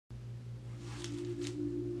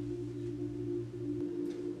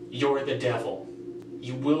You're the devil.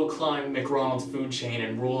 You will climb McRonald's food chain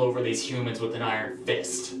and rule over these humans with an iron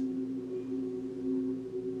fist.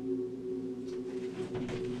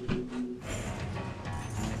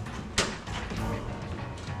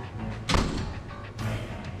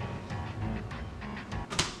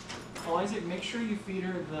 Well, Isaac, make sure you feed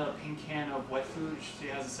her the pink can of wet food. She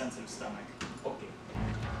has a sensitive stomach. Okay.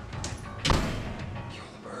 Kill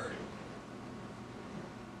the bird.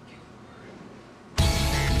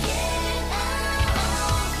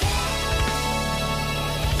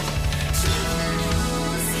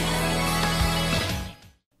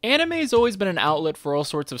 Anime has always been an outlet for all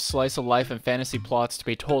sorts of slice of life and fantasy plots to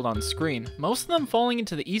be told on screen, most of them falling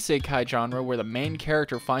into the Isekai genre where the main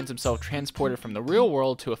character finds himself transported from the real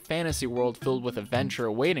world to a fantasy world filled with adventure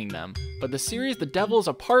awaiting them. But the series The Devil's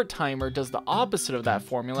a Part-Timer does the opposite of that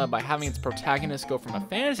formula by having its protagonist go from a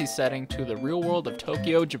fantasy setting to the real world of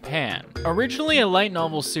Tokyo, Japan. Originally a light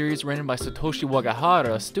novel series written by Satoshi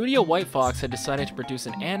Wagahara, Studio White Fox had decided to produce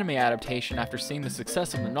an anime adaptation after seeing the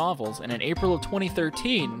success of the novels, and in April of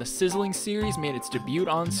 2013, the sizzling series made its debut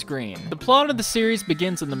on screen. The plot of the series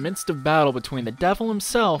begins in the midst of battle between the devil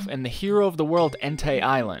himself and the hero of the world, Entei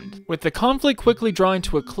Island. With the conflict quickly drawing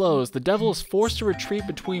to a close, the devil is forced to retreat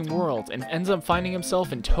between worlds and ends up finding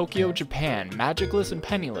himself in Tokyo, Japan, magicless and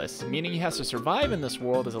penniless, meaning he has to survive in this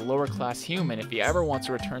world as a lower-class human if he ever wants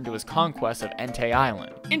to return to his conquest of Entei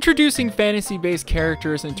Island. Introducing fantasy-based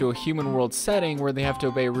characters into a human world setting where they have to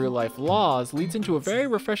obey real-life laws leads into a very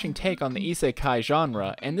refreshing take on the Isekai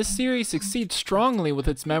genre, and this series succeeds strongly with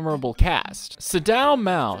its memorable cast. Sadao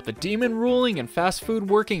Mao, the demon-ruling and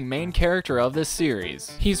fast-food-working main character of this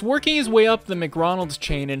series. He's working his way up the McDonald's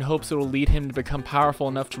chain in hopes it will lead him to become powerful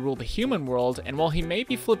enough to rule the human world, and while he may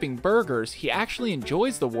be flipping burgers, he actually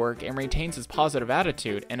enjoys the work and retains his positive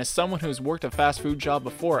attitude, and as someone who's worked a fast food job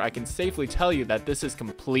before, I can safely tell you that this is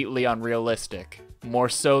completely unrealistic. More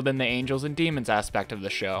so than the angels and demons aspect of the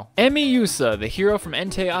show. Emi Yusa, the hero from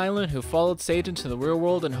Entei Island who followed Satan to the real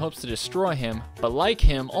world in hopes to destroy him, but like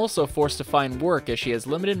him, also forced to find work as she has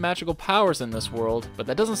limited magical powers in this world, but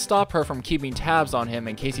that doesn't stop her from keeping tabs on him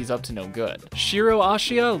in case he's up to no good. Shiro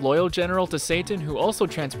Ashia, loyal general to Satan who also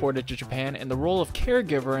transported to Japan in the role of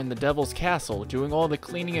caregiver in the devil's castle, doing all the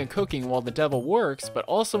cleaning and cooking while the devil works, but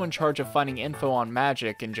also in charge of finding info on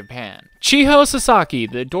magic in Japan. Chiho Sasaki,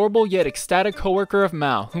 the adorable yet ecstatic coworker of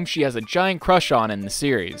Mao, whom she has a giant crush on in the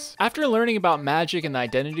series. After learning about magic and the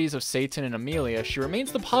identities of Satan and Amelia, she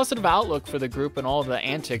remains the positive outlook for the group and all of the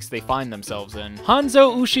antics they find themselves in.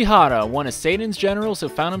 Hanzo Ushihara, one of Satan's generals who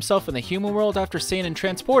found himself in the human world after Satan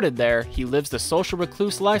transported there, he lives the social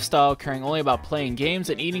recluse lifestyle, caring only about playing games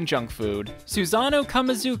and eating junk food. Suzano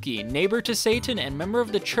Kamizuki, neighbor to Satan and member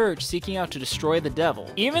of the church seeking out to destroy the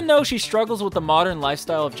devil. Even though she struggles with the modern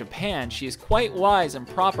lifestyle of Japan, she is quite wise and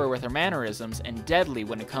proper with her mannerisms and deadly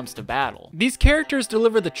when it comes to battle. These characters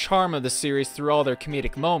deliver the charm of the series through all their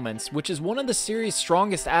comedic moments, which is one of the series'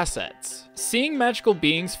 strongest assets. Seeing magical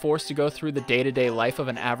beings forced to go through the day-to-day life of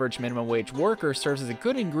an average minimum wage worker serves as a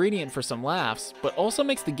good ingredient for some laughs, but also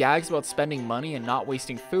makes the gags about spending money and not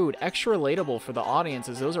wasting food extra relatable for the audience,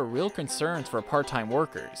 as those are real concerns for part-time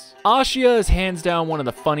workers. Ashia is hands down one of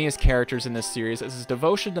the funniest characters in this series, as his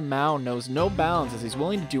devotion to Mao knows no bounds, as he's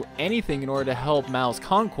willing to do anything in order to help Mao's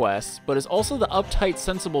conquests, but is also the uptight,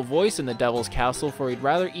 sensible voice in the Devil's Castle, for he'd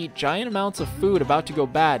rather eat giant amounts of food about to go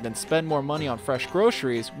bad than spend more money on fresh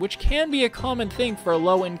groceries, which can be a common thing for a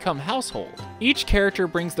low-income household. Each character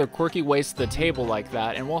brings their quirky ways to the table like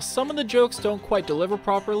that, and while some of the jokes don't quite deliver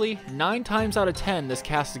properly, 9 times out of 10 this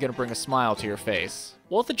cast is gonna bring a smile to your face.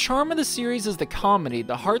 While the charm of the series is the comedy,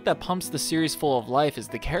 the heart that pumps the series full of life is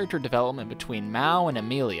the character development between Mao and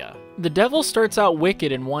Amelia. The devil starts out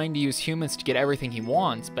wicked and wanting to use humans to get everything he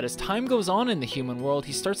wants, but as time goes on in the human world,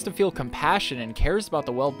 he starts to feel compassion and cares about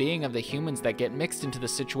the well-being of the humans that get mixed into the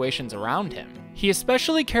situations around him. He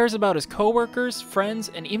especially cares about his co-workers, friends,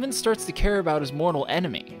 and even starts to care about his mortal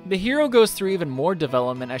enemy. The hero goes through even more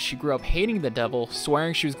development as she grew up hating the devil,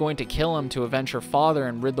 swearing she was going to kill him to avenge her father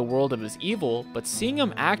and rid the world of his evil, but seeing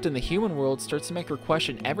him act in the human world starts to make her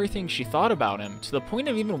question everything she thought about him, to the point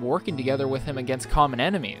of even working together with him against common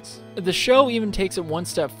enemies. The show even takes it one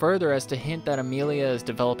step further as to hint that Amelia is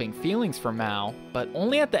developing feelings for Mao, but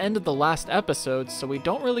only at the end of the last episode, so we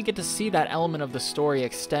don't really get to see that element of the story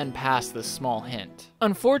extend past this small hint.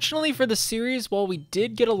 Unfortunately for the series, while we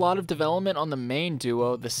did get a lot of development on the main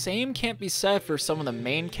duo, the same can't be said for some of the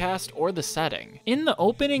main cast or the setting. In the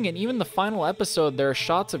opening and even the final episode, there are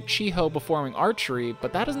shots of Chiho performing archery,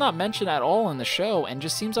 but that is not mentioned at all in the show and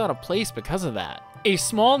just seems out of place because of that. A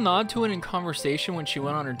small nod to it in conversation when she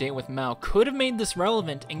went on her date with Mao could have made this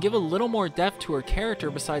relevant and give a little more depth to her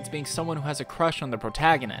character besides being someone who has a crush on the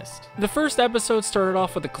protagonist. The first episode started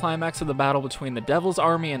off with the climax of the battle between the Devil's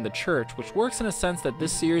Army and the Church, which works in a sense that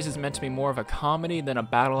this series is meant to be more of a comedy than a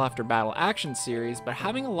battle after battle action series, but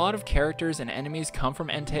having a lot of characters and enemies come from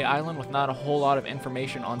Entei Island with not a whole lot of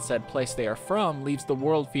information on said place they are from leaves the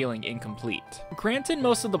world feeling incomplete. Granted,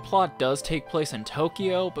 most of the plot does take place in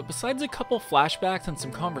Tokyo, but besides a couple flashbacks and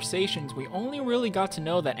some conversations, we only really got to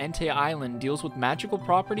know that Entei Island deals with magical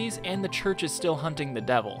properties and the Church is still hunting the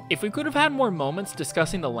devil. If we could have had more moments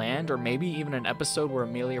discussing the land, or maybe even an episode where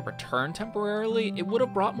Amelia returned temporarily, it would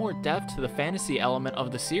have brought more depth to the fantasy element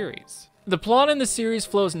of the series. The plot in the series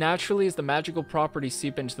flows naturally as the magical properties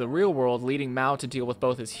seep into the real world, leading Mao to deal with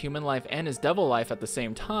both his human life and his devil life at the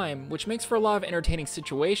same time, which makes for a lot of entertaining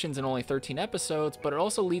situations in only 13 episodes, but it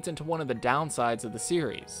also leads into one of the downsides of the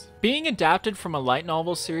series. Being adapted from a light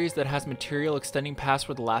novel series that has material extending past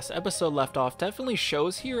where the last episode left off definitely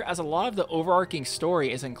shows here, as a lot of the overarching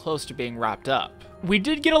story isn't close to being wrapped up. We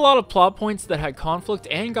did get a lot of plot points that had conflict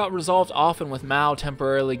and got resolved often with Mao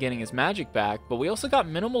temporarily getting his magic back, but we also got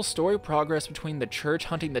minimal story progress between the Church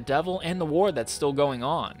hunting the devil and the war that's still going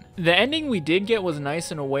on. The ending we did get was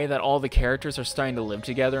nice in a way that all the characters are starting to live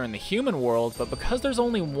together in the human world, but because there's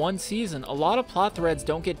only one season, a lot of plot threads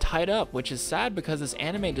don't get tied up, which is sad because this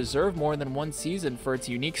anime deserved more than one season for its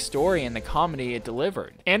unique story and the comedy it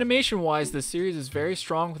delivered. Animation-wise, the series is very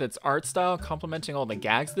strong with its art style complementing all the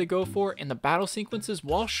gags they go for, and the battle sequences,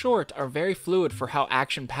 while short, are very fluid for how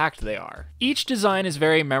action-packed they are. Each design is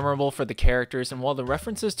very memorable for the characters, and while the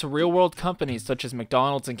references to real-world companies such as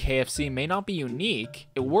McDonald's and KFC may not be unique,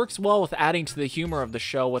 it works well with adding to the humor of the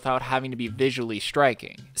show without having to be visually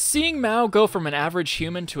striking. Seeing Mao go from an average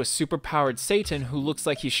human to a superpowered Satan who looks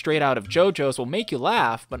like he's straight out of JoJo's will make you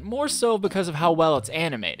laugh, but more so because of how well it's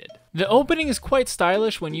animated. The opening is quite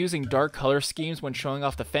stylish when using dark color schemes when showing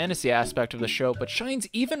off the fantasy aspect of the show, but shines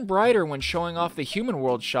even brighter when showing off the human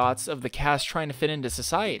world shots of the cast trying to fit into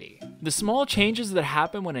society. The small changes that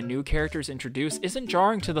happen when a new character is introduced isn't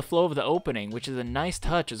jarring to the flow of the opening, which is a nice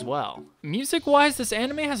touch as well. Music-wise, this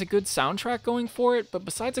anime has a good soundtrack going for it, but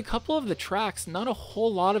besides a couple of the tracks, not a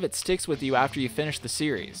whole lot of it sticks with you after you finish the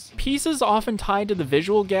series. Pieces often tied to the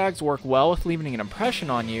visual gags work well with leaving an impression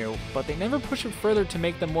on you, but they never push it further to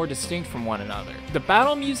make them more distinct from one another. The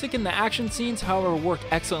battle music and the action scenes, however, worked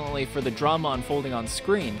excellently for the drama unfolding on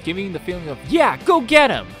screen, giving you the feeling of, yeah, go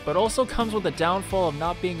get him! But also comes with the downfall of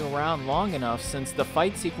not being around long enough, since the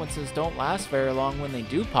fight sequences don't last very long when they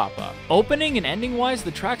do pop up. Opening and ending wise,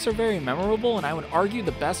 the tracks are very memorable, and I would argue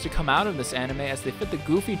the best to come out of this anime as they fit the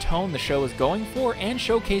goofy tone the show is going for and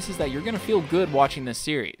showcases that you're gonna feel good watching this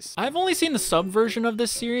series. I've only seen the sub version of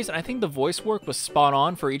this series, and I think the voice work was spot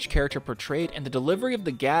on for each character portrayed, and the delivery of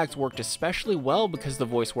the gags worked especially well because the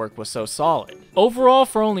voice work was so solid. Overall,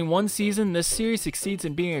 for only one season, this series succeeds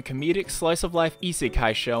in being a comedic slice-of-life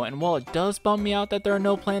isekai show, and while it does bum me out that there are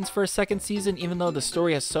no plans for a second season, even though the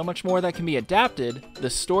story has so much more that can be adapted, the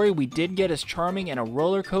story we did get is charming and a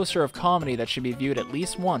roller coaster of comedy that should be viewed at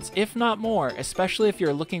least once, if not more, especially if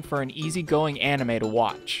you're looking for an easygoing anime to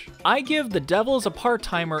watch. I give The Devil is a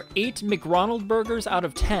Part-Timer 8 McRonald burgers out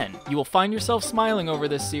of 10. You will find yourself smiling over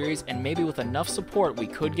this series, and maybe with enough support we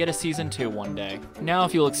could get a season 2 one day. Now,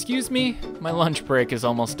 if you'll excuse me, my lunch break is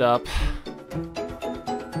almost up.